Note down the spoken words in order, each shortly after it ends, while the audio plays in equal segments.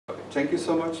thank you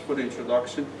so much for the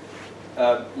introduction.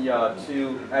 Yeah,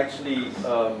 to actually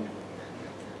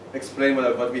explain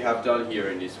what we have done here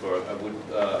in this work,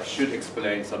 I should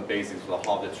explain some basics of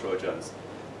how the Trojans.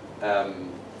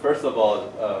 First of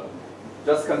all,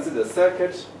 just consider a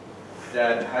circuit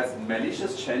that has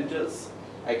malicious changes.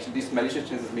 Actually, these malicious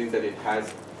changes means that it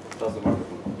has, does the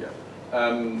microphone, yeah.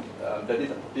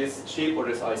 This chip or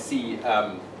this IC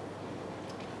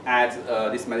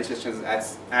this malicious changes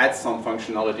adds some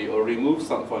functionality or removes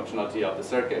some functionality of the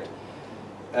circuit.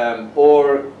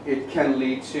 Or it can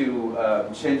lead to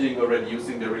changing or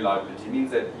reducing the reliability. It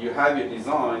means that you have your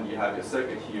design, you have your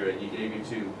circuit here, and you gave it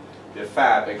to the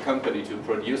fab, a company, to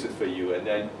produce it for you, and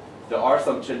then there are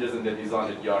some changes in the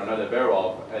design that you are not aware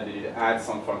of, and it adds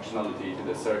some functionality to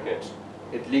the circuit.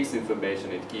 It leaks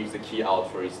information, it gives the key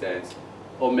out, for instance,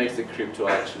 or makes the crypto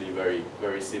actually very,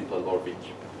 very simple or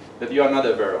weak. That you are not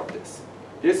aware of this.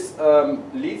 This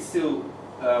leads to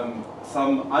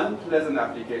some unpleasant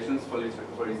applications, for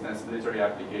instance, military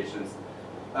applications,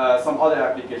 some other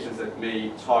applications that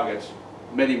may target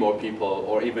many more people,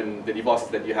 or even the devices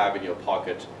that you have in your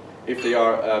pocket. If they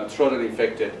are Trojan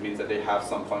infected, it means that they have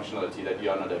some functionality that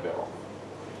you are not aware of.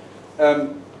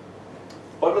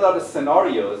 But what are the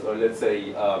scenarios, or let's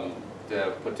say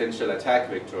the potential attack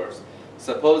vectors?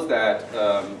 Suppose that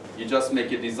you just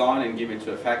make a design and give it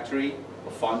to a factory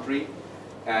or foundry,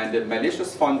 and the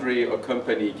malicious foundry or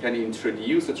company can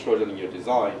introduce a Trojan in your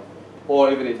design,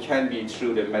 or even it can be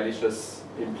through the malicious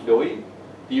employee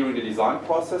during the design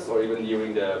process, or even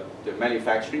during the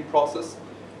manufacturing process.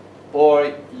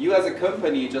 Or you as a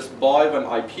company just buy an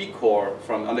IP core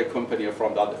from another company or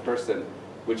from the other person,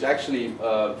 which actually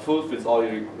fulfills all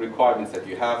your requirements that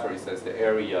you have, for instance, the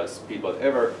area, speed,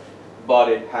 whatever, but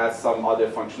it has some other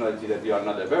functionality that you are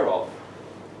not aware of.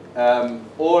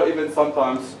 Or even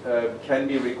sometimes can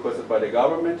be requested by the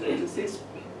government agencies.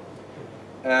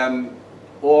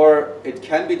 Or it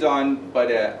can be done by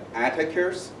the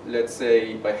attackers, let's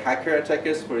say by hacker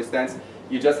attackers, for instance.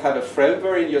 You just have a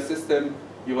firmware in your system,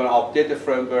 you want to update the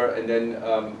firmware, and then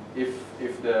if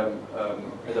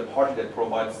the party that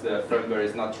provides the firmware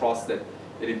is not trusted,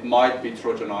 then it might be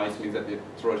Trojanized, means that the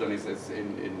Trojan is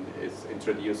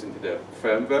introduced into the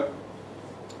firmware.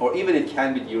 Or even it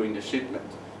can be during the shipment.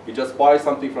 You just buy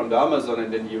something from the Amazon,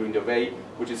 and then during the way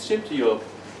which is shipped to you,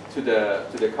 to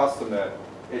the customer,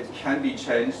 it can be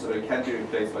changed, or it can be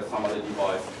replaced by some other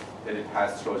device that it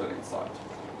has Trojan inside.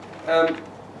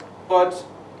 But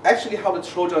actually, how the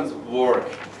Trojans work.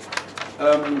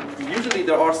 Usually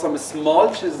there are some small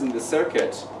changes in the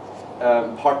circuit,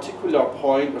 particular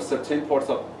point or certain points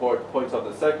of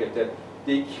the circuit, that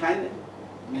they can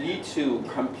lead to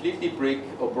completely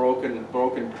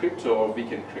broken crypto or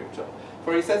weakened crypto.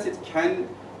 For instance, it can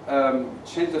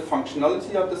change the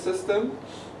functionality of the system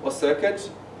or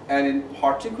circuit, and in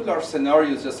particular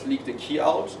scenarios just leak the key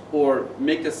out, or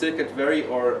make the circuit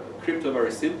or crypto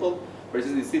very simple. For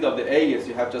instance, instead of the AES,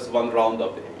 you have just one round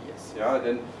of the AES. Yeah?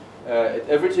 Then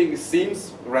everything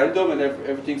seems random and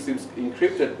everything seems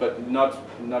encrypted, but not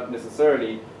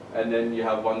necessarily. And then you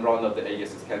have one round of the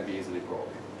AES, it can be easily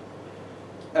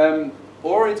broken.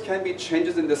 Or it can be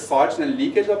changes in the size and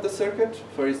leakage of the circuit.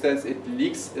 For instance, it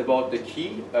leaks about the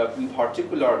key in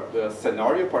particular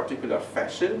scenario, particular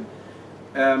fashion,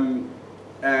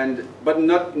 but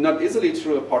not easily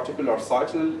through a particular side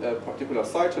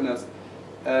channels.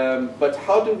 But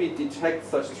how do we detect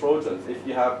such Trojans if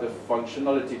you have the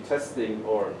functionality testing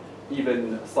or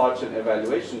even such an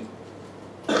evaluation?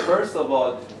 First of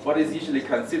all, what is usually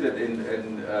considered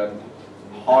in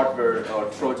hardware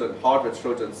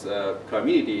Trojans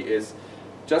community is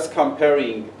just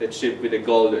comparing the chip with a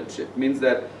golden chip. Means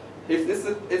that if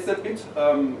it's a bit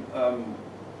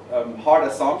hard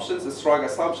assumptions, a strong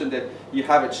assumption that you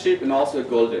have a chip and also a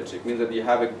golden chip. Means that you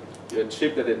have a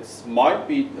chip that it might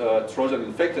be Trojan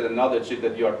infected, another chip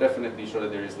that you are definitely sure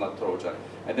that there is not Trojan.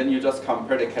 And then you just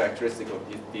compare the characteristics of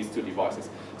these two devices.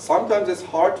 Sometimes it's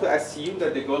hard to assume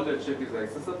that the golden chip is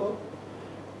accessible.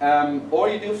 Or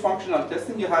you do functional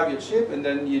testing, you have your chip and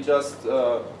then you just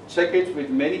check it with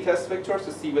many test vectors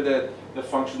to see whether the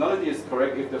functionality is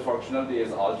correct, if the functionality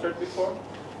is altered before.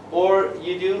 Or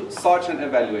you do such an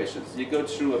evaluations. You go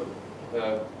through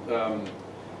a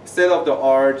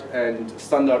state-of-the-art and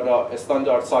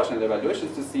standard sergeant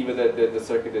evaluations to see whether the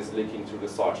circuit is leaking through the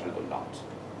sergeant or not.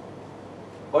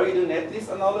 Or you do netlist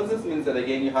analysis, means that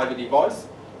again you have a device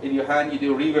in your hand, you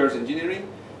do reverse engineering,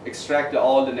 extract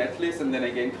all the netlists, and then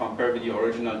again compare with your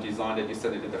original design that you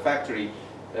sent it to the factory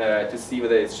to see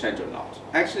whether it's changed or not.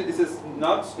 Actually, this is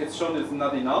not, it's shown it's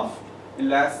not enough. In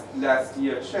last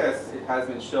year CHESS, it has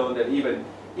been shown that even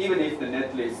if the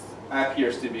netlist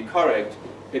appears to be correct,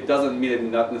 it doesn't mean it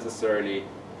not necessarily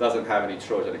doesn't have any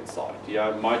Trojan inside. Yeah,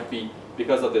 it might be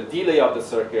because of the delay of the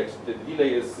circuit, the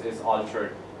delay is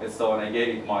altered, and so on.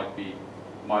 Again, it might be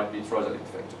Trojan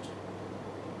infected.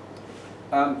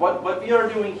 What we are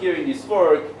doing here in this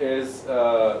work is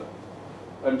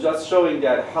I'm just showing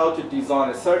that how to design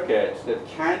a circuit that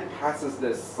can passes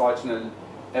the signal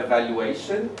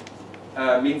evaluation.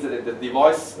 Means that the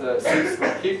device seems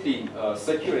completely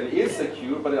secure and is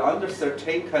secure, but under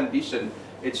certain condition,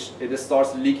 it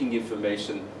starts leaking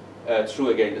information through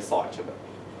again the side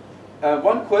channel.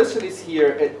 One question is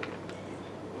here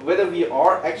whether we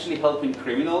are actually helping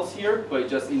criminals here by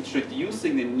just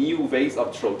introducing the new ways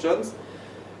of Trojans.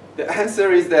 The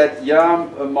answer is that yeah,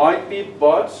 might be,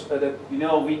 but that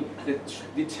the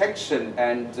detection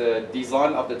and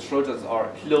design of the Trojans are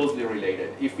closely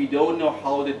related. If we don't know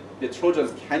how the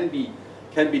Trojans can be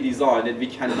designed, then we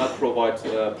cannot provide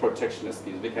protection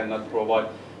schemes. We cannot provide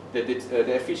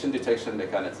the efficient detection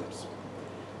mechanisms.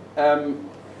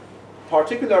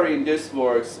 Particularly in this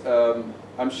works,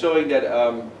 I'm showing that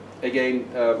again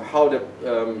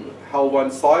how one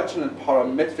side channel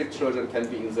parametric Trojan can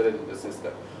be inserted in the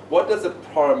system. What does a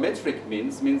parametric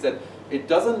means? Means that it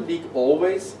doesn't leak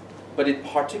always, but in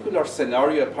particular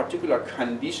scenario, a particular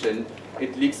condition,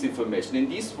 it leaks information. In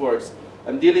these works,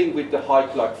 I'm dealing with the high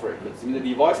clock frequency. I mean, the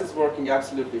device is working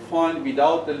absolutely fine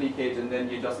without the leakage, and then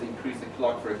you just increase the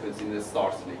clock frequency and it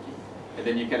starts leaking. And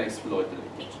then you can exploit the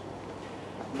leakage.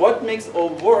 What makes our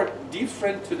work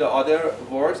different to the other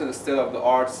works and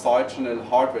state-of-the-art side channel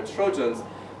hardware Trojans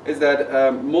is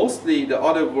that mostly the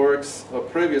other works or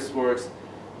previous works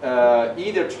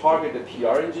either target the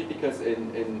PRNG, because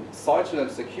in side channel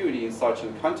security, in side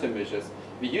channel countermeasures,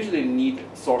 we usually need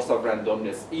source of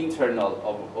randomness internal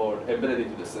or embedded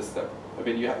into the system. I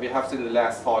mean, we have seen in the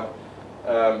last talk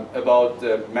about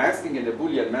masking and the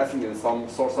Boolean masking, and some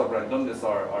source of randomness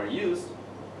are used.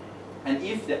 And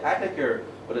if the attacker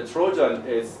or the Trojan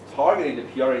is targeting the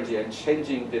PRNG and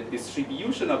changing the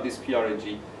distribution of this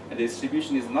PRNG, and the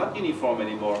distribution is not uniform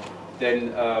anymore,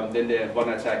 then the one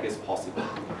attack is possible.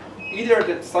 Either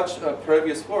that such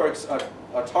previous works are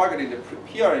targeting the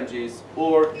PRNGs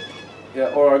or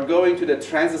are going to the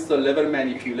transistor level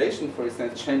manipulation, for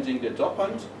instance, changing the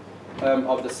dopant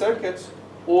of the circuit,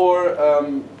 or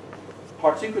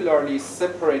particularly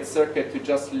separate circuit to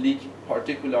just leak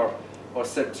particular or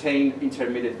certain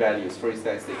intermediate values, for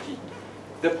instance, the key.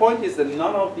 The point is that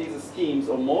none of these schemes,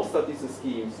 or most of these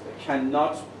schemes,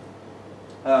 cannot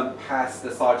pass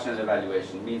the side channel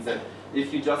evaluation. Means that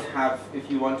if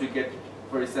you want to get,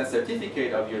 for instance,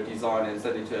 certificate of your design and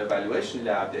send it to evaluation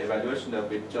lab, the evaluation lab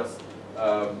with just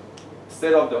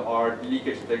state-of-the-art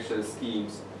leakage detection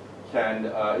schemes can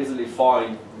easily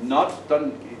find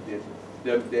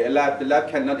the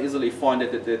lab cannot easily find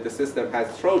that the system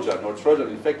has Trojan or Trojan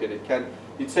infected. It can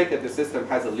detect that the system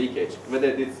has a leakage.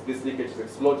 Whether this leakage is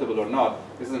exploitable or not,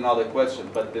 this is another question.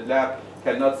 But the lab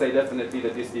cannot say definitely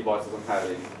that this device doesn't have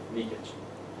any leakage.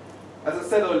 As I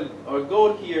said, our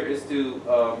goal here is to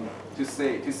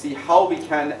see how we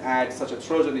can add such a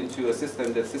Trojan into a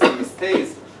system. The system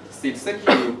stays still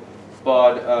secure,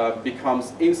 but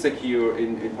becomes insecure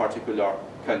in particular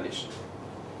conditions.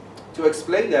 To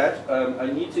explain that, I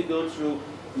need to go through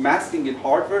masking in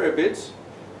hardware a bit.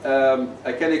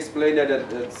 I can explain that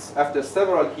after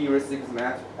several heuristics and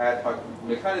ad hoc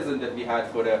mechanism that we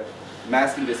had for the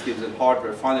masking the schemes in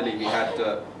hardware, finally we had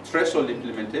the threshold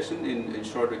implementation, in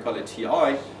short we call it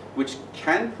TI, which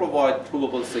can provide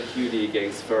provable security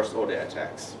against first-order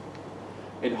attacks,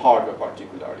 in hardware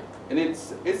particularly. And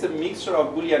it's a mixture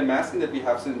of Boolean masking that we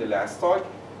have seen in the last talk,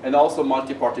 and also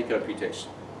multi-party computation.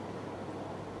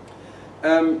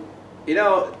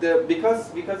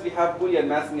 Because we have Boolean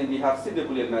masking and we have seen the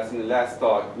Boolean masking in the last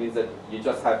talk, means that you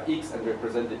just have x and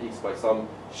represent the x by some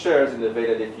shares in the way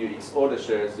that if you XOR the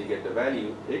shares, you get the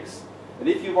value x. And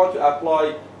if you want to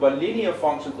apply one linear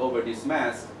functions over this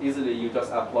mask, easily you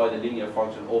just apply the linear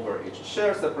function over each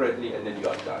share separately, and then you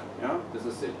are done. Yeah? This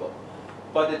is simple.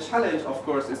 But the challenge, of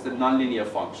course, is the nonlinear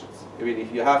functions. I mean,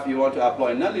 if you want to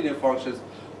apply nonlinear functions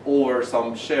over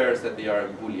some shares that they are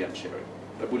in Boolean sharing,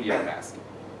 a Boolean masking.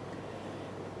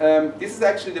 This is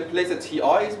actually the place that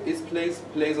TI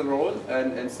plays a role,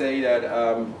 and say that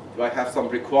I have some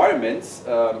requirements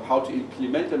how to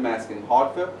implement a mask in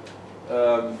hardware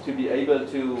to be able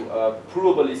to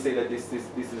provably say that this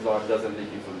doesn't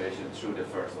leak information through the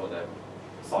first or the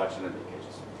side channel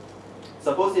leakages.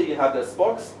 Suppose you have the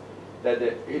spokes, that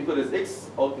the input is x,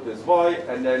 output is y,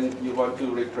 and then you want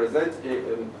to represent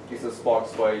these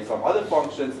spokes by some other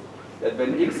functions, that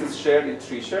when x is shared in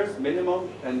 3 shares minimum,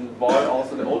 and y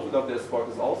also the output of the spoke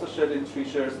is also shared in 3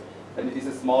 shares, and these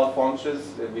are small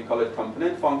functions, we call it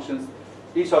component functions.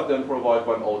 Each of them provide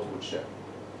one output share.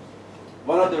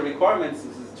 One of the requirements,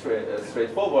 this is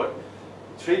straightforward,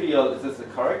 trivial, this is the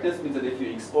correctness, means that if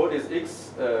you XOR this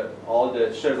X, all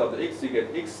the shares of the X, you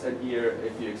get X, and here,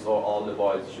 if you XOR all the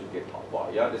Y's, you should get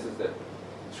Y. Yeah, this is the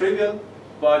trivial.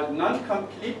 But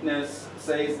non-completeness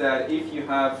says that if you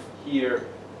have here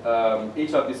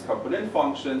each of these component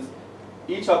functions,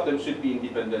 each of them should be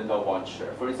independent of one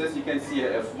share. For instance, you can see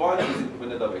here F1 is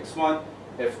independent of X1,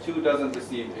 F2 doesn't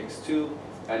receive X2,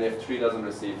 and F3 doesn't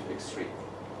receive X3.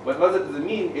 But what does it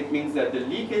mean? It means that the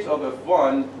leakage of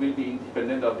F1 will be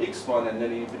independent of X1 and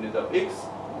then independent of X,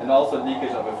 and also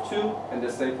leakage of F2, and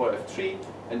the same for F3.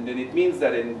 And then it means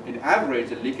that in average,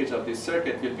 the leakage of this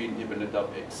circuit will be independent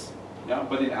of X. Yeah?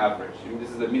 But in average. I mean, this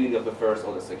is the meaning of the first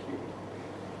order security.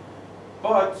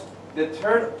 But the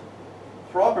third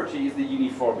property is the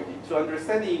uniformity. To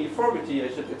understand the uniformity, I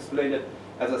should explain it.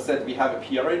 As I said, we have a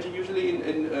PRNG usually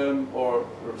or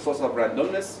source of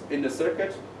randomness in the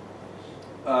circuit.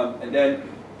 And then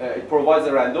it provides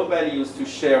the random values to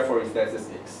share, for instance, as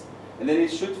X. And then it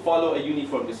should follow a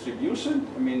uniform distribution,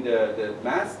 I mean the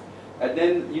mass. And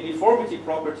then uniformity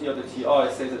property of the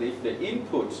TI says that if the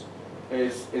input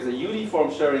is a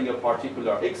uniform sharing a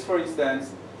particular X, for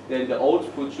instance, then the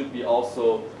output should be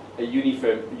also a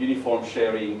uniform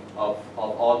sharing of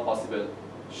all possible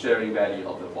sharing value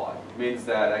of the Y. It means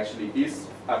that actually this,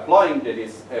 applying to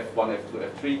this F1, F2,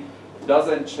 F3,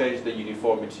 doesn't change the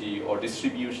uniformity or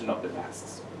distribution of the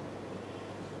masks.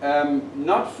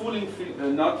 Not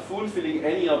fulfilling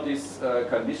any of these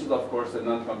conditions, of course, the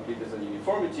non-completeness and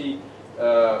uniformity,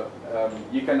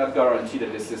 you cannot guarantee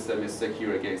that the system is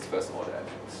secure against first-order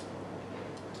attacks.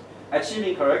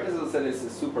 Achieving correctness, as I said,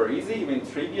 is super easy, even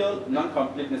trivial.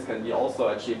 Non-completeness can be also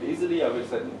achieved easily. I will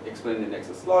explain in the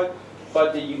next slide.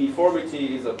 But the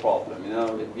uniformity is a problem. You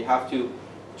know, we have to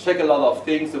check a lot of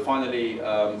things to finally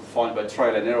find by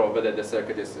trial and error whether the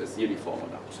circuit is uniform or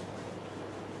not.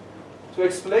 To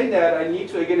explain that, I need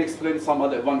to again explain some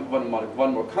other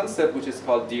one more concept, which is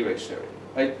called direct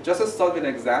sharing. Just to start with an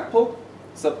example,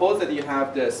 suppose that you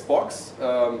have the SPOCs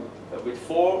with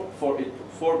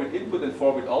 4-bit input and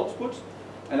 4-bit output,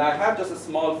 and I have just a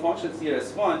small function here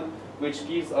S1, which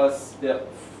gives us the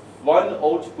one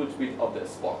output bit of the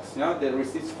SPOCs. Yeah? They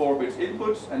receive 4-bit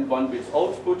input and 1-bit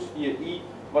output, here E,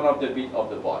 one of the bit of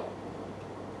the Y.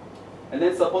 And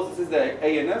then suppose this is the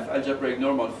ANF, algebraic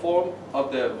normal form,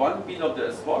 of the 1 bit of the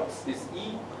SPOCs, this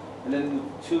E, and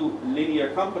then 2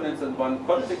 linear components and 1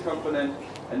 quadratic component,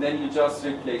 and then you just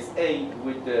replace A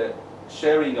with the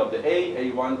sharing of the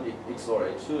A1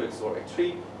 XOR A2 XOR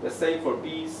A3, the same for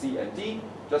B, C, and D.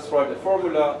 Just write the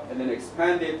formula and then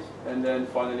expand it, and then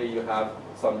finally you have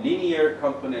some linear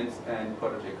components and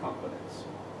quadratic components.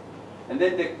 And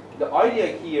then the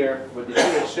idea here with the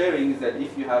direct sharing is that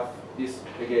if you have this,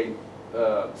 again,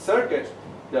 circuit,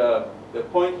 the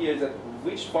point here is that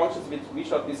which functions with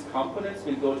which of these components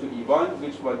will go to E1,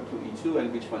 which one to E2,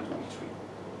 and which one to E3.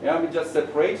 Yeah, I mean just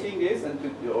separating this and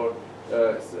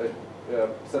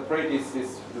separate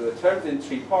these terms in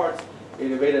 3 parts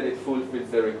in a way that it fulfills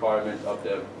the requirement of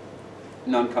the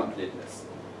non-completeness.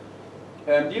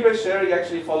 Direct sharing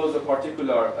actually follows a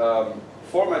particular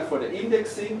format for the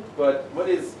indexing, but what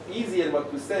is easy and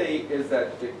what to say is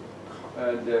that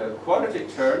the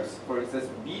quadratic terms, for instance,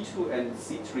 B2 and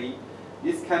C3,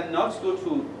 this cannot go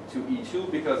to E2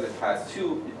 because it has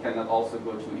 2. It cannot also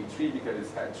go to E3 because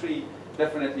it has 3.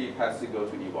 Definitely it has to go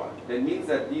to E1. That means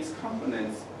that these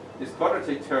components, these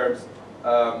quadratic terms,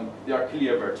 they are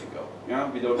clear where to go.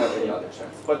 Yeah? We don't have any other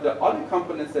chance. But the other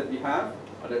components that we have,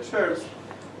 other terms,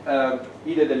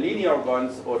 either the linear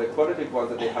ones or the quadratic ones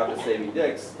that they have the same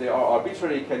index, they are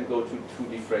arbitrary, can go to 2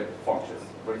 different functions.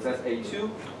 For instance,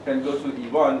 A2 can go to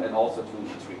E1 and also to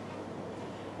E3.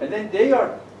 And then they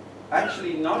are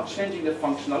actually not changing the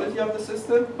functionality of the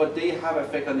system, but they have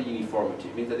effect on the uniformity.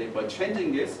 It means that by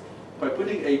changing this, by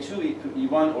putting A2 to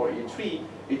E1 or E3,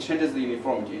 it changes the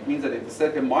uniformity. It means that if the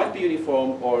circuit might be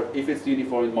uniform, or if it's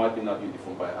uniform, it might be not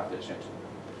uniform by after changing.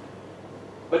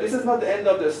 But this is not the end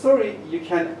of the story. You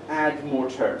can add more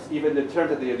terms, even the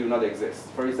terms that they do not exist.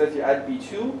 For instance, you add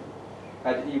B2,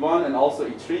 add E1, and also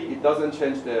E3. It doesn't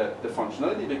change the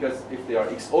functionality, because if they are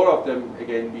XOR of them,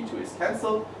 again, B2 is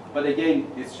cancelled. But again,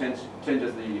 this changes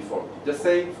the uniformity. The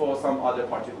same for some other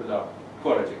particular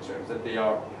quadratic terms, that they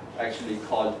are actually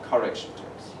called correction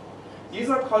terms. These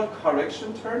are called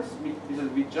correction terms because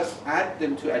we just add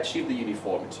them to achieve the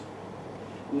uniformity.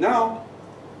 Now,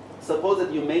 suppose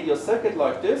that you made your circuit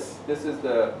like this. This is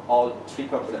the all 3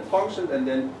 component functions, and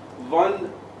then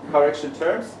 1 correction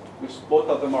terms, which both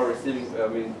of them are receiving,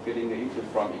 getting the input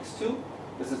from X2.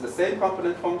 This is the same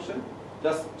component function,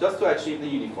 just to achieve the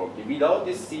uniformity. Without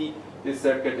this C, this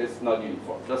circuit is not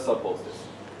uniform. Just suppose this.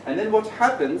 And then what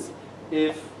happens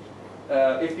if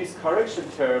this correction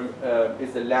term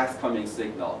is the last coming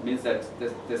signal? Means that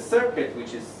the circuit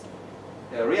which is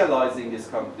realizing this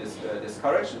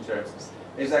correction terms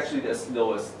is actually the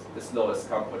slowest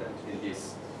component in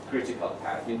this critical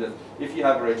path. In that if you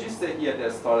have a register here at the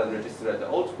start and register at the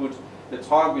output, the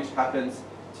time which happens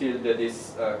till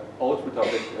this output of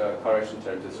the correction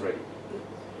terms is ready.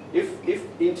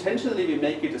 If intentionally we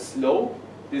make it slow,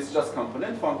 this just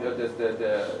component function,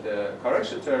 the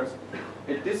correction terms,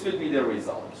 this will be the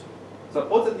result.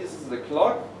 Suppose that this is the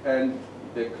clock, and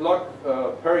the clock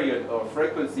period or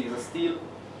frequency is still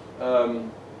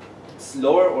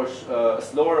slower,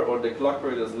 or the clock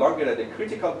period is longer than the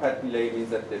critical path delay, means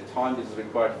that the time is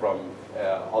required from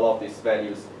all of these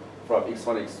values from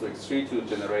x1, x2, x3 to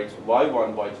generate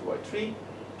y1, y2, y3.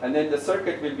 And then the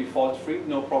circuit will be fault-free,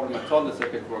 no problem at all. The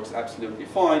circuit works absolutely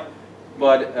fine.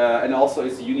 But, and also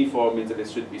it's uniform, means that it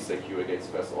should be secure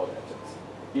against first-order attacks.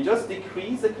 You just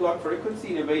decrease the clock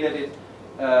frequency in a way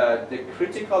that the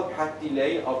critical path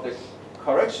delay of the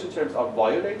correction terms are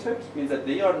violated, means that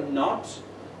they are not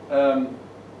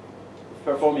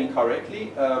performing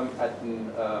correctly,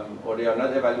 or they are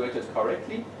not evaluated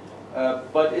correctly.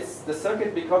 But the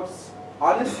circuit becomes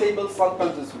unstable.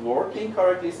 Sometimes it's working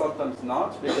correctly, sometimes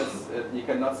not, because you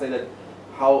cannot say that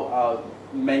how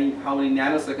many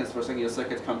nanoseconds per second your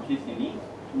circuit completely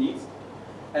needs.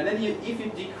 And then if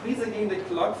you decrease again the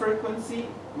clock frequency,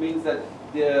 means that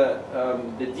the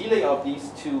delay of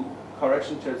these two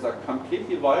correction terms are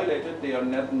completely violated. They are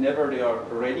never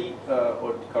ready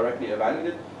or correctly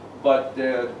evaluated. But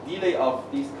the delay of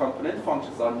these component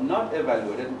functions are not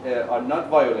evaluated, are not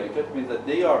violated, means that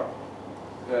they are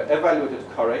evaluated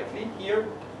correctly here.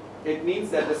 It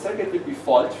means that the circuit will be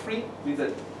fault-free, means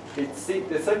that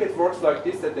the circuit works like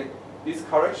this, that these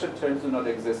correction terms do not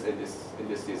exist in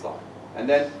this design. And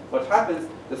then what happens,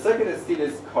 the circuit still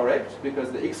is correct,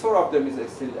 because the XOR of them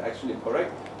is still actually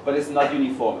correct, but it's not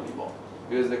uniform anymore,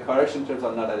 because the correction terms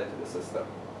are not added to the system.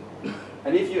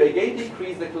 And if you again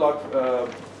decrease the clock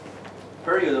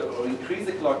period or increase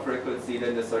the clock frequency,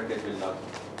 then the circuit will not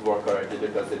work correctly,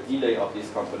 because the delay of these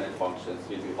component functions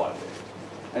will be violated.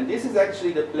 And this is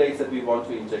actually the place that we want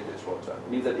to inject the trojan. It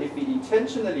means that if we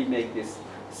intentionally make this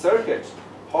circuit,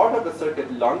 part of the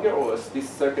circuit longer, or this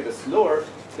circuit is slower,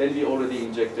 then we already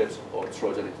injected our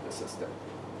trojan into the system.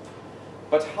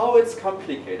 But how it's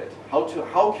complicated?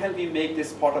 How can we make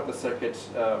this part of the circuit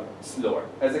slower?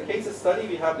 As a case study,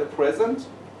 we have the present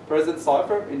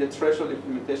cipher in the threshold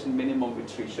implementation minimum with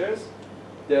 3 shares.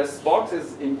 The SPOX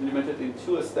is implemented in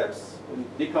 2 steps, and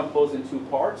decomposed in 2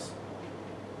 parts,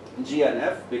 G and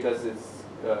F, because it's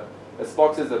a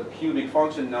SPOX is a cubic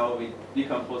function. Now we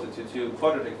decompose it to 2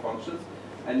 quadratic functions,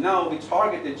 and now we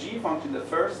target the G function, the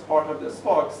first part of the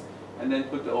SPOX, and then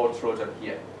put the old trojan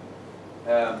here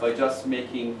by just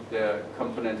making the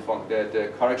component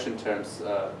the correction terms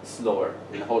slower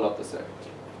in the whole of the circuit.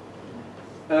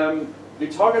 We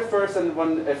target first and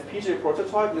one FPGA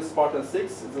prototype, the Spartan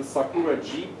 6, is a Sakura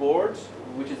G board,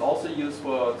 which is also used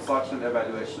for such an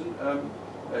evaluation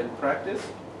in practice.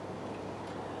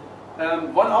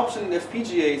 One option in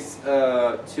FPGAs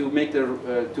to make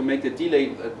the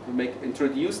delay,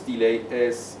 introduce delay,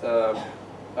 is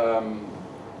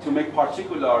to make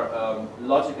particular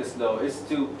logic slow, is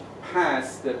to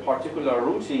pass the particular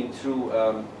routing through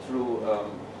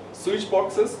switch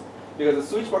boxes. Because the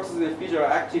switch boxes in FPGA are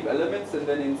active elements, and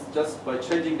then just by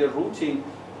changing the routing,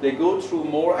 they go through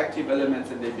more active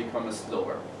elements and they become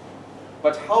slower.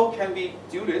 But how can we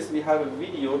do this? We have a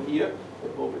video here.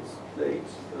 I hope it's played.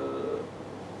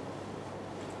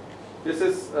 This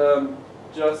is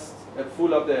just a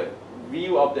full of the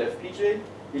view of the FPGA.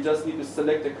 You just need to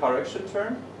select the correction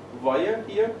term via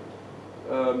here.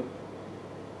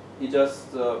 You just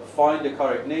find the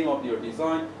correct name of your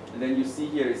design, and then you see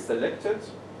here is selected.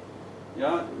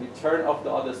 Yeah, we turn off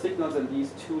the other signals, and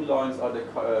these 2 lines are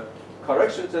the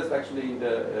correction tests actually in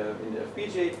the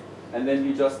FPGA, and then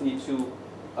you just need to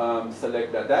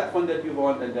select that one that you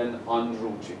want, and then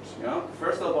unroute it. Yeah,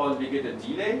 first of all we get a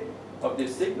delay of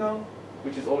this signal,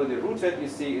 which is already routed. You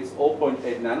see it's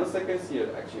 0.8 nanoseconds here.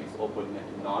 Actually, it's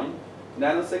 0.9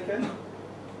 nanoseconds.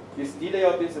 This delay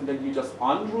of this, and then you just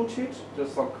unroute it.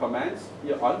 Just some commands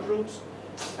here, unroute,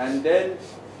 and then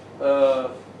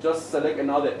just select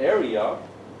another area.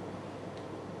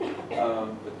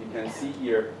 But you can see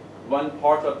here, one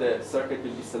part of the circuit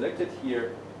will be selected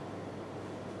here.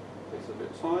 Takes a bit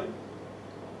of time.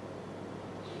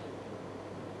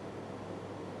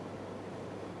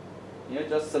 Yeah,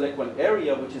 just select one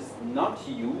area which is not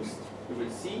used. You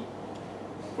will see,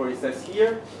 for instance,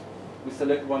 here we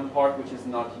select one part which is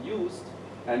not used,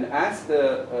 and ask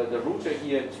the router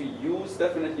here to use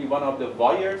definitely one of the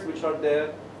wires which are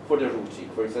there for the routing.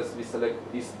 For instance, we select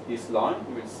this line.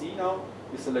 You will see now.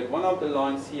 We select one of the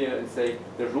lines here and say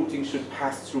the routing should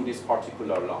pass through this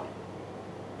particular line.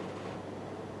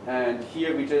 And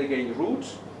here we say again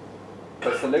route.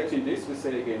 By selecting this, we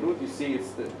say again route. You see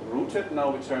it's routed.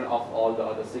 Now we turn off all the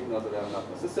other signals that are not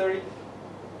necessary.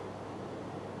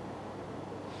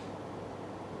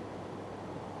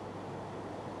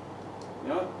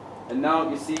 Yeah. And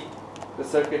now you see the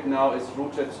circuit now is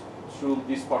routed through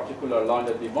this particular line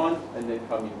that we want, and then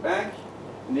coming back.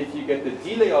 And if you get the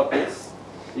delay of this,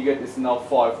 you get this now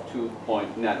 5.2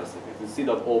 nanoseconds instead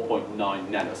of 0.9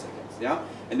 nanoseconds. Yeah.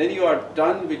 And then you are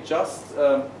done with just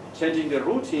changing the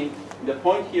routing. The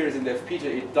point here is in the FPGA,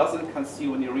 it doesn't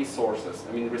consume any resources.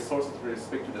 I mean, resources with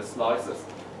respect to the slices,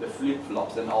 the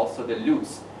flip-flops, and also the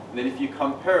loops. And then if you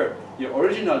compare the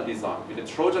original design with the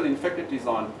Trojan infected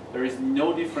design, there is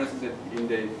no difference in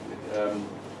the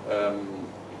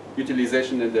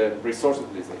utilization and the resource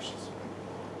utilizations.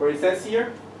 For instance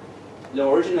here, the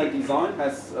original design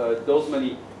has those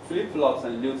many flip-flops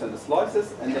and loops and the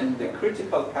slices, and then the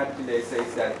critical path delay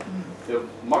says that the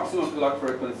maximum clock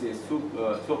frequency is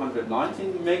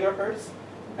 219 megahertz,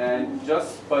 and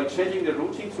just by changing the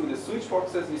routing through the switch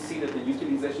boxes, you see that the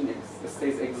utilization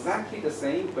stays exactly the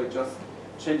same by just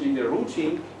changing the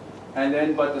routing, and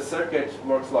then but the circuit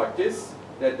works like this,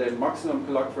 that the maximum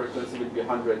clock frequency will be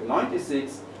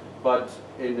 196, but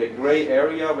in the gray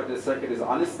area where the circuit is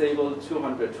unstable,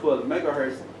 212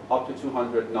 megahertz up to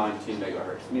 219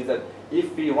 megahertz. Means that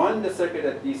if we run the circuit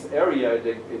at this area,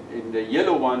 in the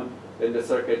yellow one, then the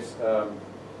circuit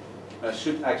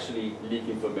should actually leak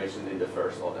information in the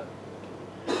first order.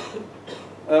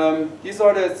 These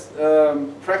are the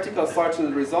practical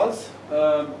signal results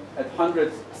at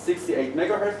 168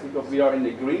 megahertz. Because we are in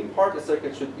the green part, the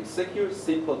circuit should be secure,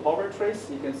 simple power trace.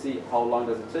 You can see how long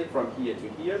does it take from here to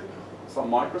here,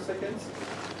 some microseconds,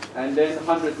 and then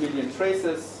 100 million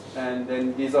traces. And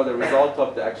then these are the result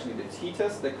of actually the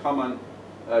t-test, the common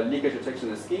leakage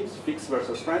detection schemes, fixed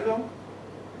versus random.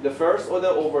 The first order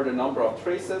over the number of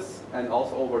traces and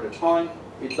also over the time.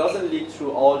 It doesn't leak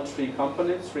through all three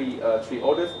components, three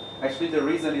orders. Actually, the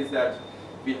reason is that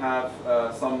we have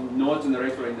some node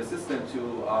generator in the system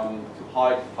to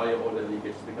hide higher order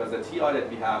leakage, because the TI that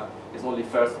we have is only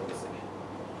first order signal.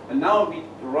 And now we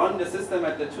run the system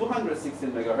at the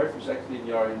 216 megahertz, which actually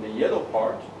we are in the yellow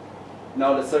part.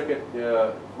 Now the circuit,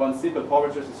 one simple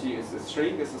power trace is a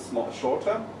shrink, is a small,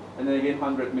 shorter, and then again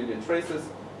 100 million traces,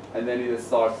 and then it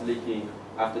starts leaking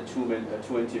after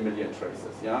 20 million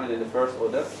traces. Yeah, and then the first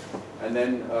order, and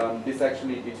then this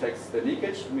actually detects the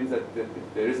leakage. It means that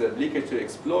there is a leakage to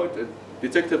exploit, a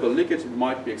detectable leakage. It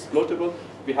might be exploitable.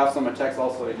 We have some attacks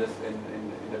also in the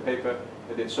paper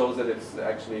that it shows that it's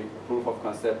actually proof of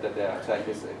concept that the attack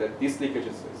is that this leakage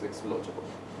is exploitable.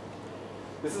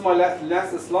 This is my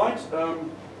last slide.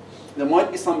 There might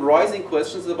be some rising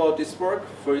questions about this work.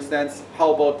 For instance,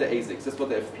 how about the ASICs? That's what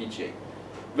the FPGA.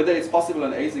 Whether it's possible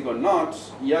on ASIC or not,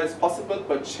 yeah, it's possible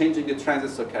by changing the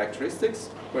transistor characteristics.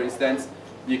 For instance,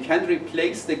 you can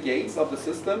replace the gates of the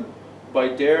system by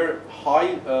their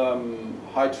high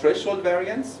threshold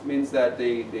variance, means that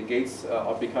the gates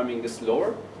are becoming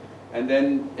slower. And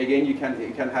then again, you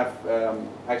can have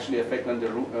actually effect on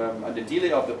the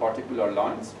delay of the particular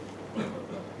lines.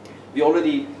 We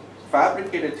already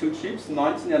fabricated two chips,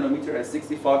 90 nanometer and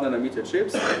 65 nanometer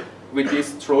chips, with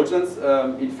these Trojans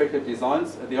infected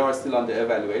designs. They are still under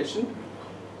evaluation.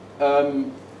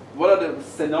 What are the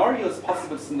scenarios,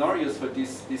 possible scenarios for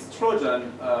this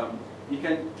Trojan? You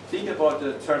can think about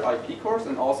the third IP cores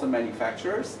and also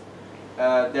manufacturers.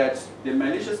 That the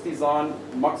malicious design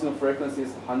maximum frequency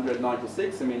is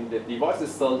 196. I mean, the device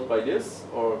is sold by this,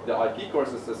 or the IP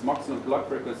cores says maximum clock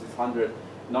frequency is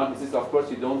 196. Of course,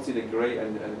 you don't see the gray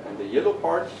and the yellow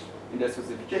part in the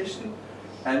specification.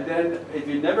 And then it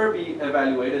will never be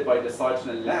evaluated by the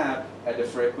Signal lab at a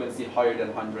frequency higher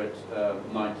than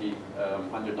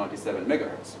 197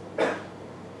 megahertz.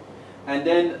 And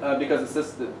then because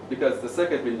the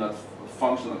circuit will not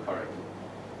function correctly.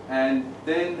 And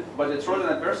then, but the Trojan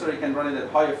adversary can run it at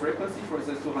higher frequency, for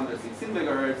instance 216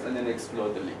 megahertz, and then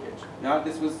explode the leakage. Now,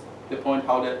 this was the point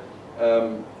how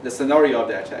the scenario of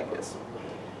the attack is.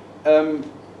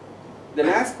 The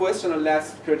last question or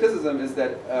last criticism is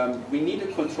that we need to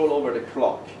control over the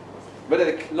clock. Whether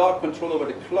the control over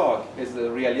the clock is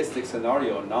a realistic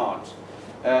scenario or not.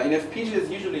 In FPGAs,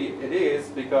 usually it is,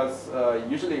 because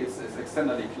usually it's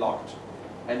externally clocked.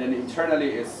 and then internally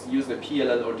it's use the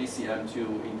PLL or DCM to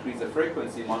increase the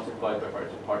frequency multiplied by a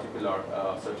particular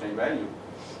certain value.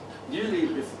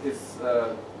 Usually it's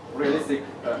realistic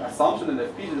assumption in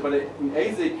FPGAs, but in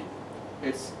ASIC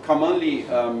it's commonly,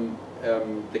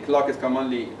 the clock is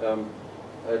commonly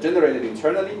generated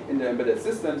internally in the embedded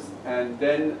systems, and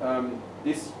then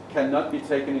this cannot be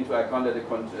taken into account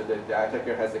that the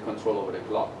attacker has the control over the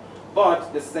clock.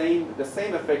 But the same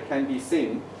effect can be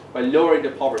seen by lowering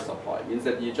the power supply. It means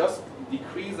that you just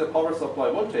decrease the power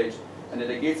supply voltage, and then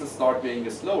the gates start being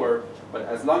slower, but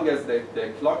as long as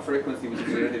the clock frequency which is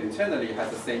generated internally has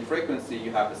the same frequency,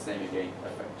 you have the same gain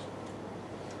effect.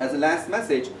 As a last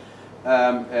message,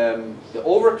 the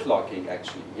overclocking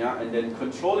actually, and then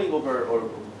controlling over or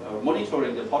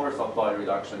monitoring the power supply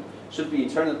reduction should be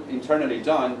internally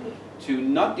done to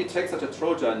not detect such a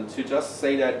trojan, to just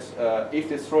say that if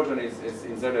this trojan is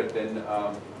inserted,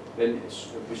 then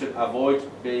we should avoid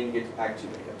being it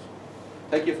activated.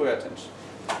 Thank you for your attention.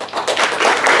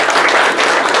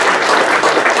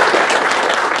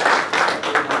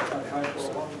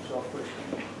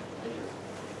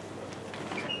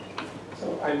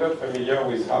 I'm not familiar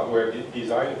with hardware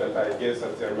design, but I guess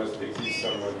that there must exist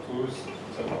some tools,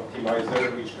 some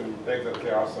optimizer, which can detect that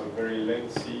there are some very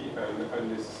lengthy and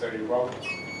unnecessary routes.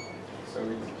 So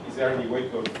is there any way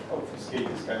to obfuscate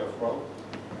this kind of route?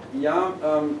 Yeah,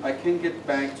 I can get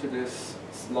back to this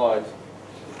slide.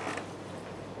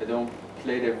 I don't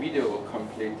play the video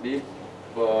completely,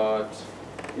 but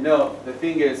you know, the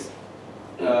thing is,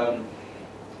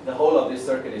 the whole of this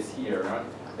circuit is here, right?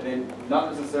 And then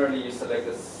not necessarily you select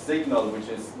a signal which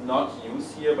is not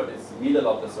used here, but it's middle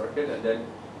of the circuit. And then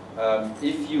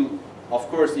if you, of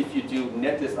course, if you do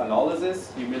netlist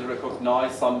analysis, you will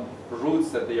recognize some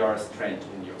routes that they are strange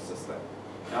in your system.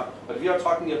 Yeah? But we are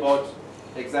talking about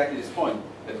exactly this point,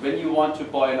 that when you want to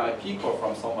buy an IP core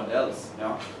from someone else,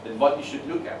 yeah, then what you should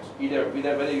look at,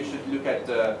 whether you should look at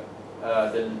the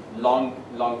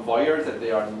long wires, that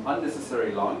they are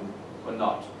unnecessarily long or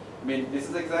not. I mean, this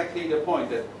is exactly the point,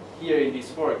 that here in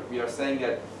this work we are saying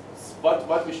that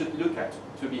what we should look at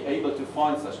to be able to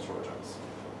find such trojans.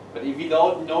 But if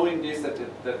without knowing this, that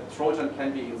the trojan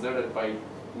can be inserted by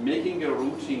making the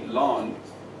routing long,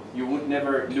 you would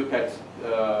never look at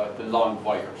the long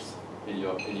wires in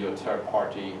your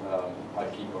third-party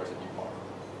IP cores that you buy.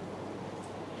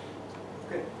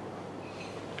 Okay.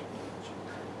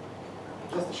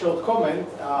 Just a short comment.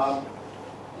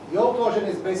 Your Trojan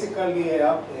is basically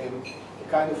a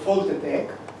kind of fault attack,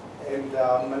 and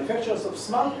manufacturers of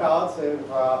smart cards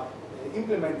have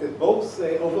implemented both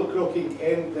overclocking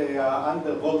and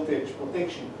under voltage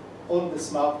protection on the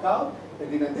smart card.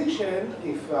 And in addition,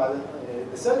 if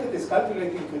the circuit is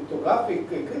calculating cryptographic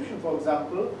encryption, for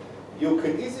example, you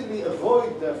can easily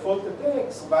avoid the fault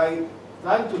attacks by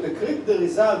trying to decrypt the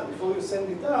result before you send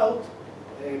it out.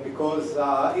 Because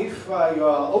if you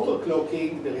are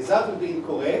overclocking, the result will be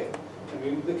incorrect, and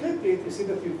when you decrypt it, you see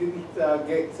that you didn't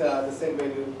get the same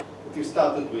value that you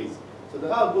started with. So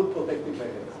there are good protective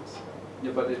mechanisms.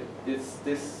 Yeah, but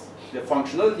the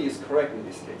functionality is correct in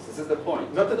this case. This is the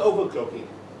point. Not at overclocking.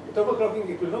 At overclocking,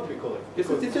 it will not be correct. Yes,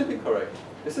 it will be correct.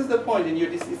 This is the point in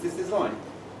this design,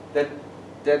 that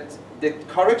the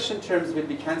correction terms will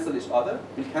cancel each other,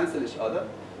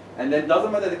 and then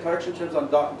doesn't matter the correction terms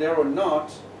are there or not,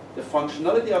 the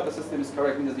functionality of the system is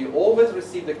correct, because you always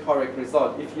receive the correct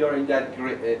result if you are in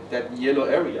that yellow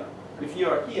area. If you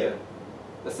are here,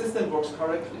 the system works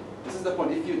correctly. This is the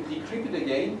point. If you decrypt it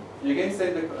again, you again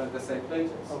send the same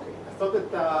plaintext. Okay. I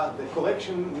thought that the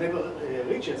correction never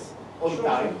reaches on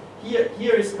time.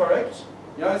 Here is correct.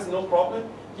 Yeah, it's no problem.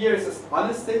 Here is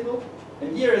unstable,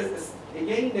 and here is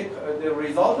again the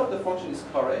result of the function is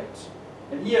correct.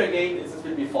 And here again, this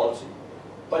will be faulty.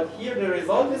 But here the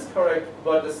result is correct,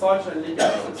 but the solution leak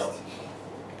exists.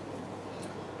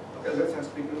 Okay, let's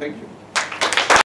ask people. Thank you.